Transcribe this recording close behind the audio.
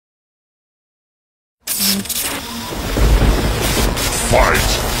Fight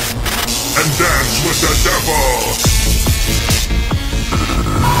and dance with the devil!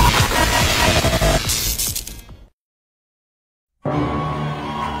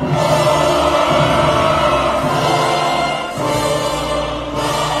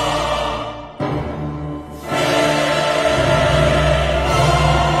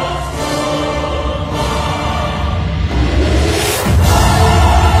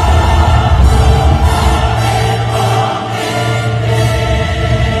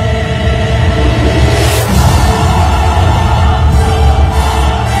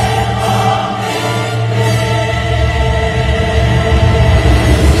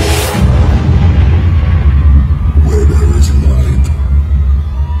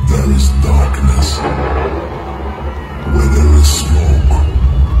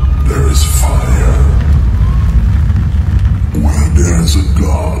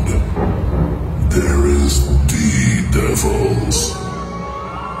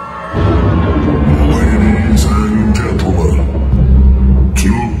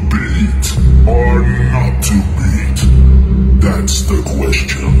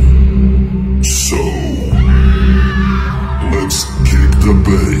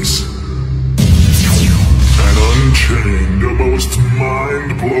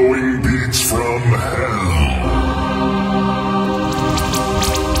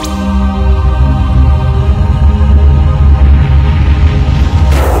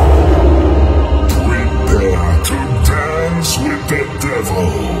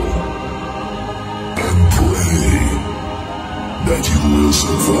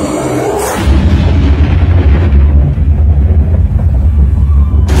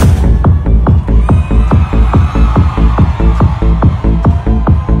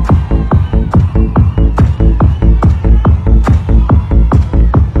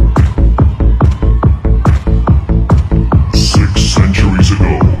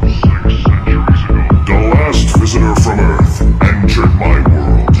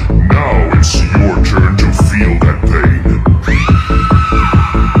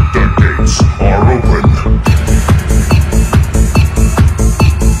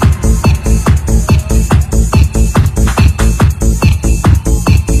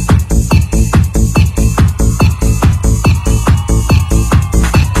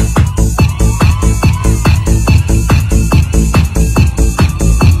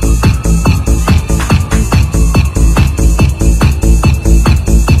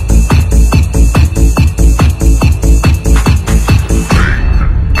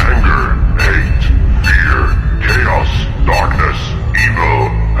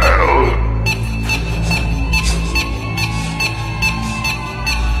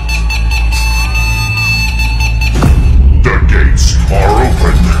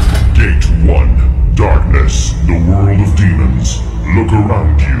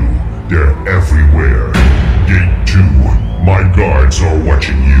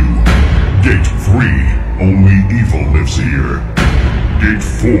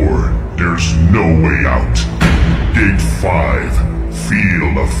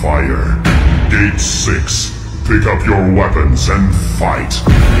 Pick up your weapons and fight!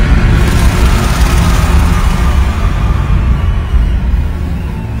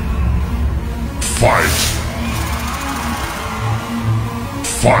 Fight!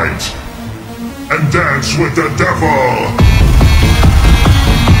 Fight! And dance with the devil!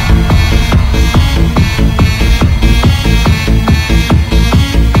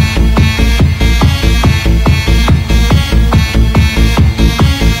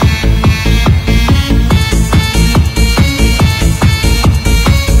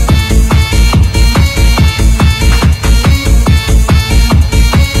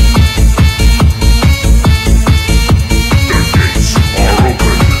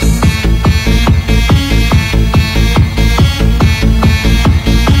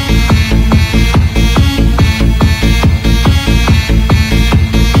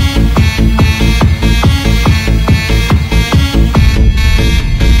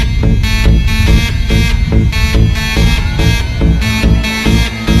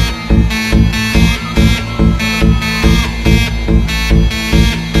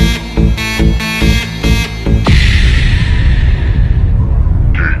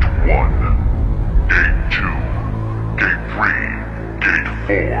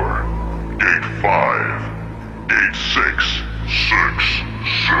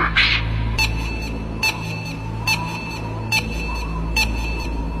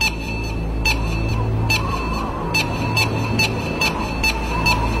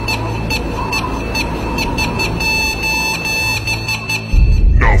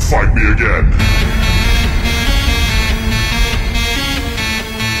 Fight me again.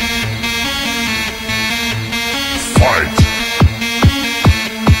 Fight!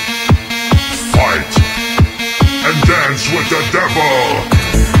 Fight! And dance with the devil!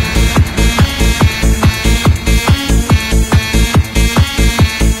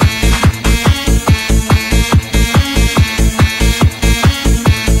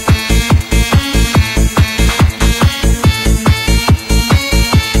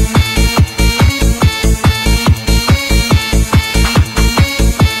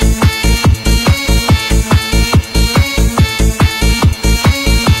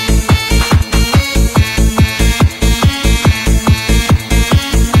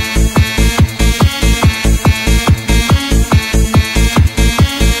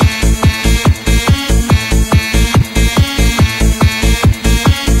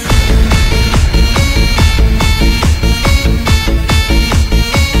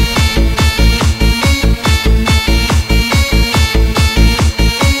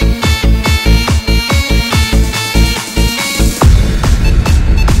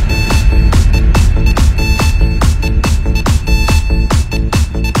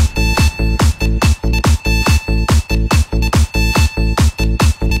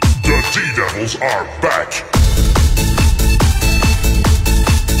 Are back!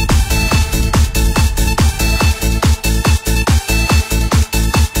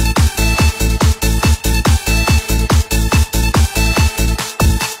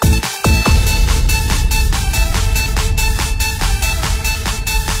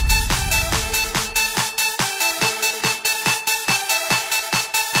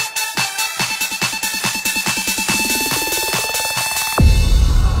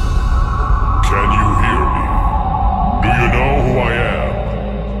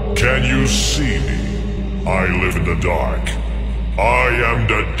 Can you see me? I live in the dark. I am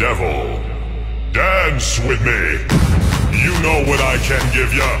the devil. Dance with me. You know what I can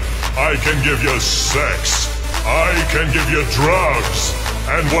give ya. I can give you sex. I can give you drugs.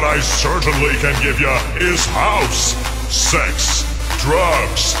 And what I certainly can give ya is house. Sex,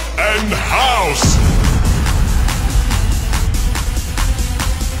 drugs, and house.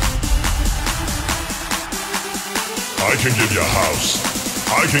 I can give you house.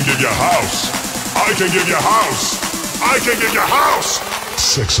 I can give you house. I can give you house. I can give you house.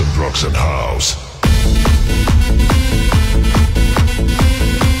 Sex and drugs and house.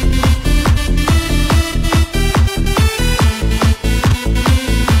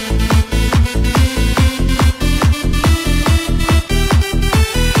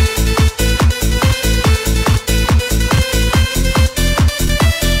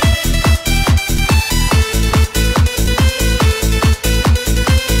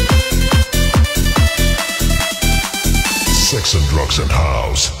 Sex and drugs and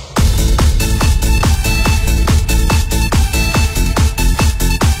house.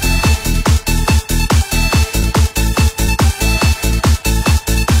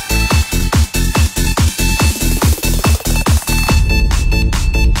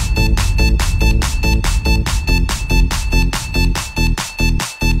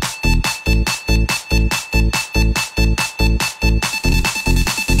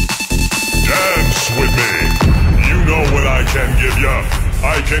 Dance with me.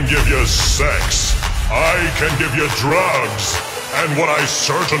 I can give you sex. I can give you drugs. And what I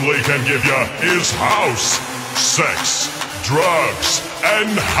certainly can give you is house. Sex, drugs,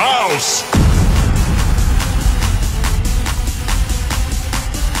 and house.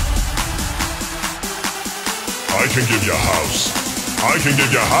 I can give you house. I can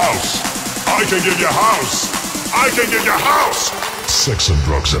give you house. I can give you house. I can give you house. Sex and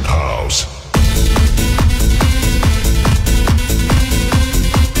drugs and house.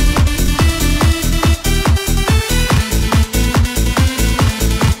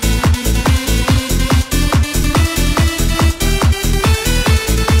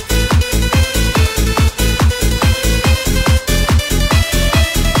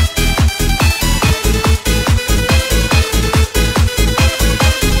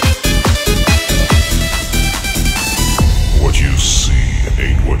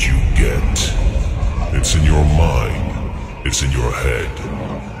 It's in your mind. It's in your head.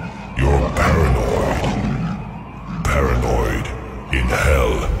 You're paranoid. Paranoid in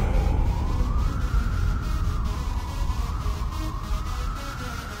hell.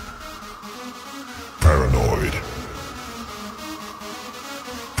 Paranoid.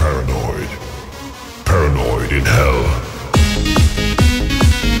 Paranoid. Paranoid in hell.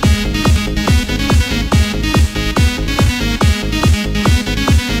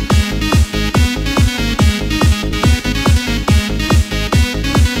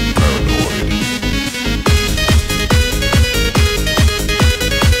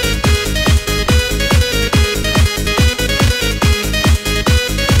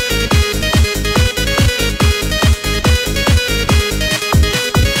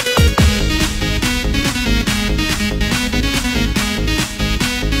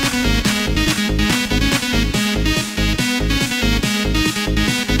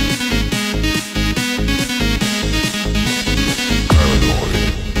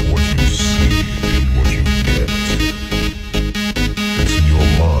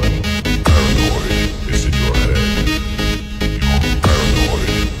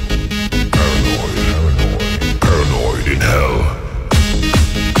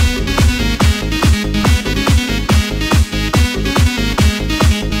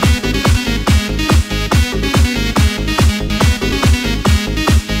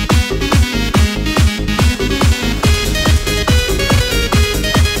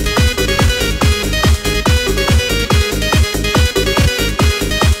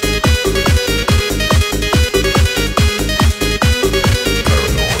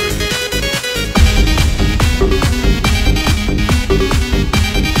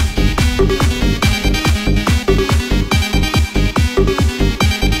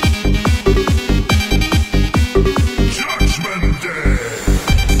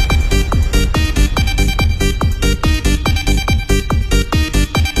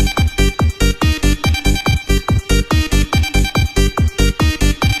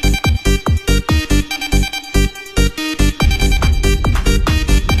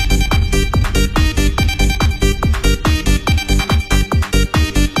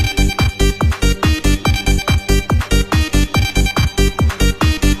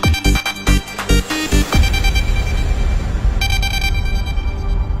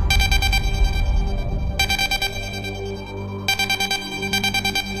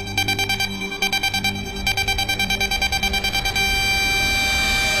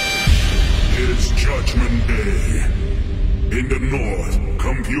 Judgment Day. In the north,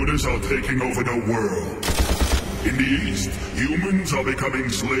 computers are taking over the world. In the east, humans are becoming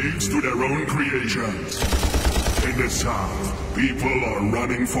slaves to their own creations. In the south, people are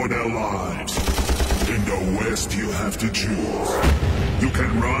running for their lives. In the west, you have to choose. You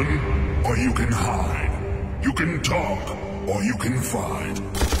can run, or you can hide. You can talk, or you can fight.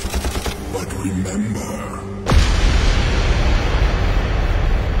 But remember...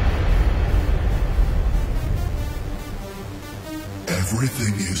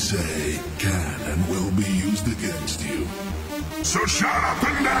 everything you say can and will be used against you. So shut up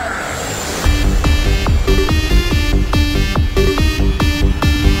and dance!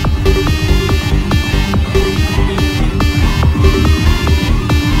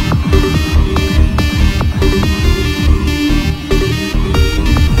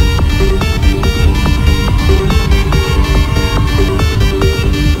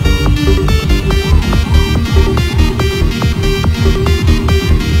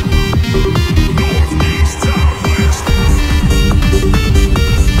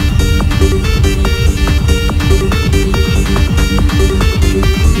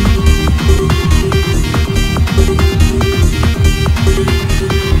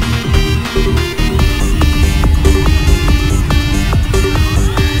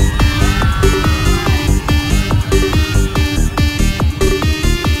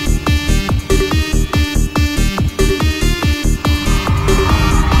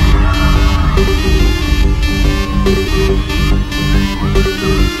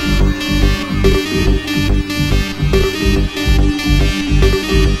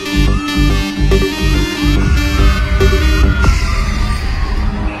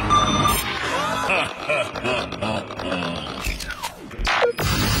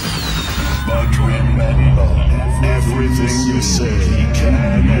 Everything you say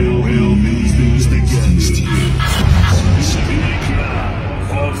can and will be used against you. Speak now,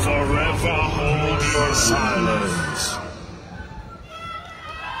 or forever hold your silence.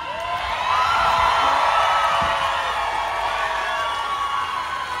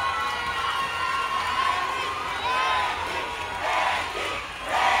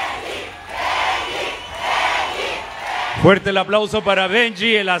 Fuerte el aplauso para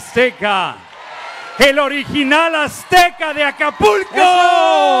Benji, el Azteca. El original Azteca de Acapulco.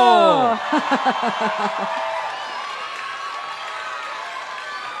 ¡Eso!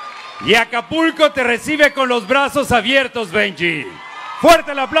 Y Acapulco te recibe con los brazos abiertos, Benji.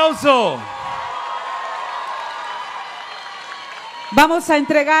 ¡Fuerte el aplauso! Vamos a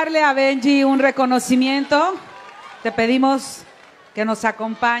entregarle a Benji un reconocimiento. Te pedimos que nos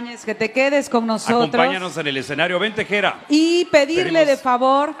acompañes, que te quedes con nosotros. Acompáñanos en el escenario, ven, Tejera. Y pedirle de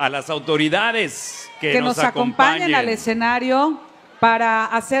favor a las autoridades que nos acompañen al escenario para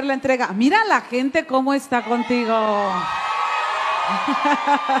hacer la entrega. Mira la gente cómo está contigo.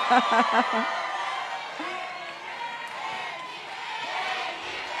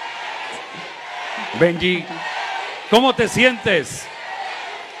 Benji, ¿cómo te sientes?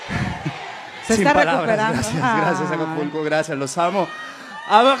 Se está recuperando. Gracias Acapulco, gracias, los amo.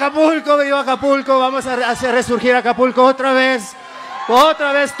 ¡Amo Acapulco, viva Acapulco! Vamos a hacer resurgir Acapulco otra vez.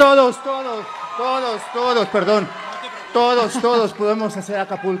 Otra vez todos, perdón. Todos podemos hacer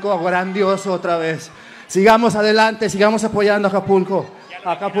Acapulco grandioso otra vez. Sigamos adelante, sigamos apoyando a Acapulco.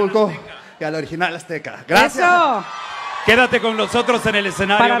 Acapulco y al original Azteca. Gracias. ¡Eso! Quédate con nosotros en el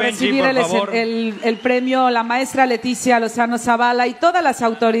escenario, para Benji, recibir por favor. el premio, la maestra Leticia Lozano Zavala y todas las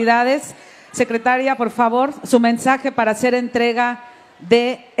autoridades. Secretaria, por favor, su mensaje para hacer entrega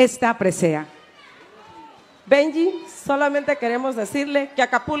de esta presea. Benji, solamente queremos decirle que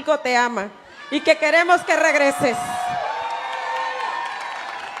Acapulco te ama y que queremos que regreses.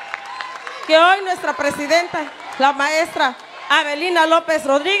 Que hoy nuestra presidenta, la maestra Avelina López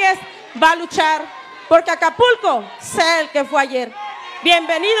Rodríguez, va a luchar porque Acapulco sea el que fue ayer.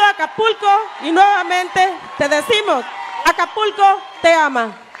 Bienvenido a Acapulco y nuevamente te decimos, Acapulco te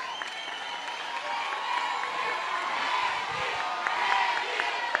ama.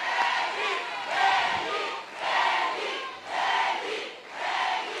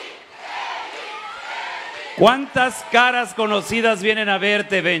 ¿Cuántas caras conocidas vienen a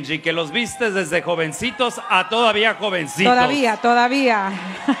verte, Benji? Que los vistes desde jovencitos a todavía jovencitos. Todavía.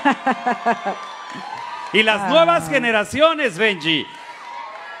 Y las nuevas generaciones, Benji.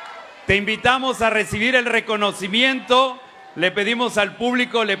 Te invitamos a recibir el reconocimiento. Le pedimos al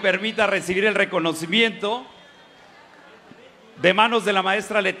público le permita recibir el reconocimiento de manos de la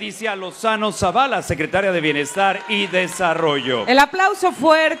maestra Leticia Lozano Zavala, secretaria de Bienestar y Desarrollo. El aplauso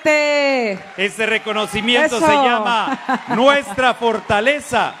fuerte. Este reconocimiento Eso. se llama Nuestra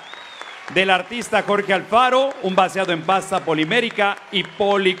Fortaleza. del artista Jorge Alfaro, un vaciado en pasta polimérica y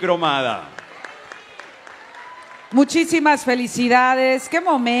policromada. Muchísimas felicidades, qué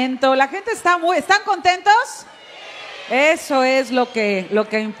momento. La gente está ¿están contentos? Eso es lo que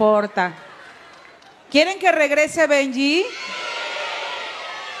importa. ¿Quieren que regrese Benji?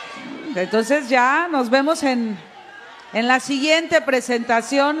 Entonces ya nos vemos en la siguiente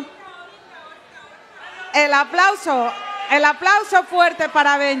presentación. El aplauso fuerte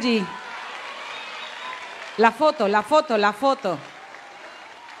para Benji. La foto.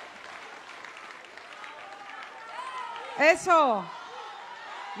 Eso.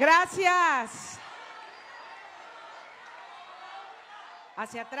 Gracias.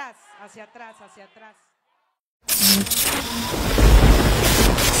 Hacia atrás.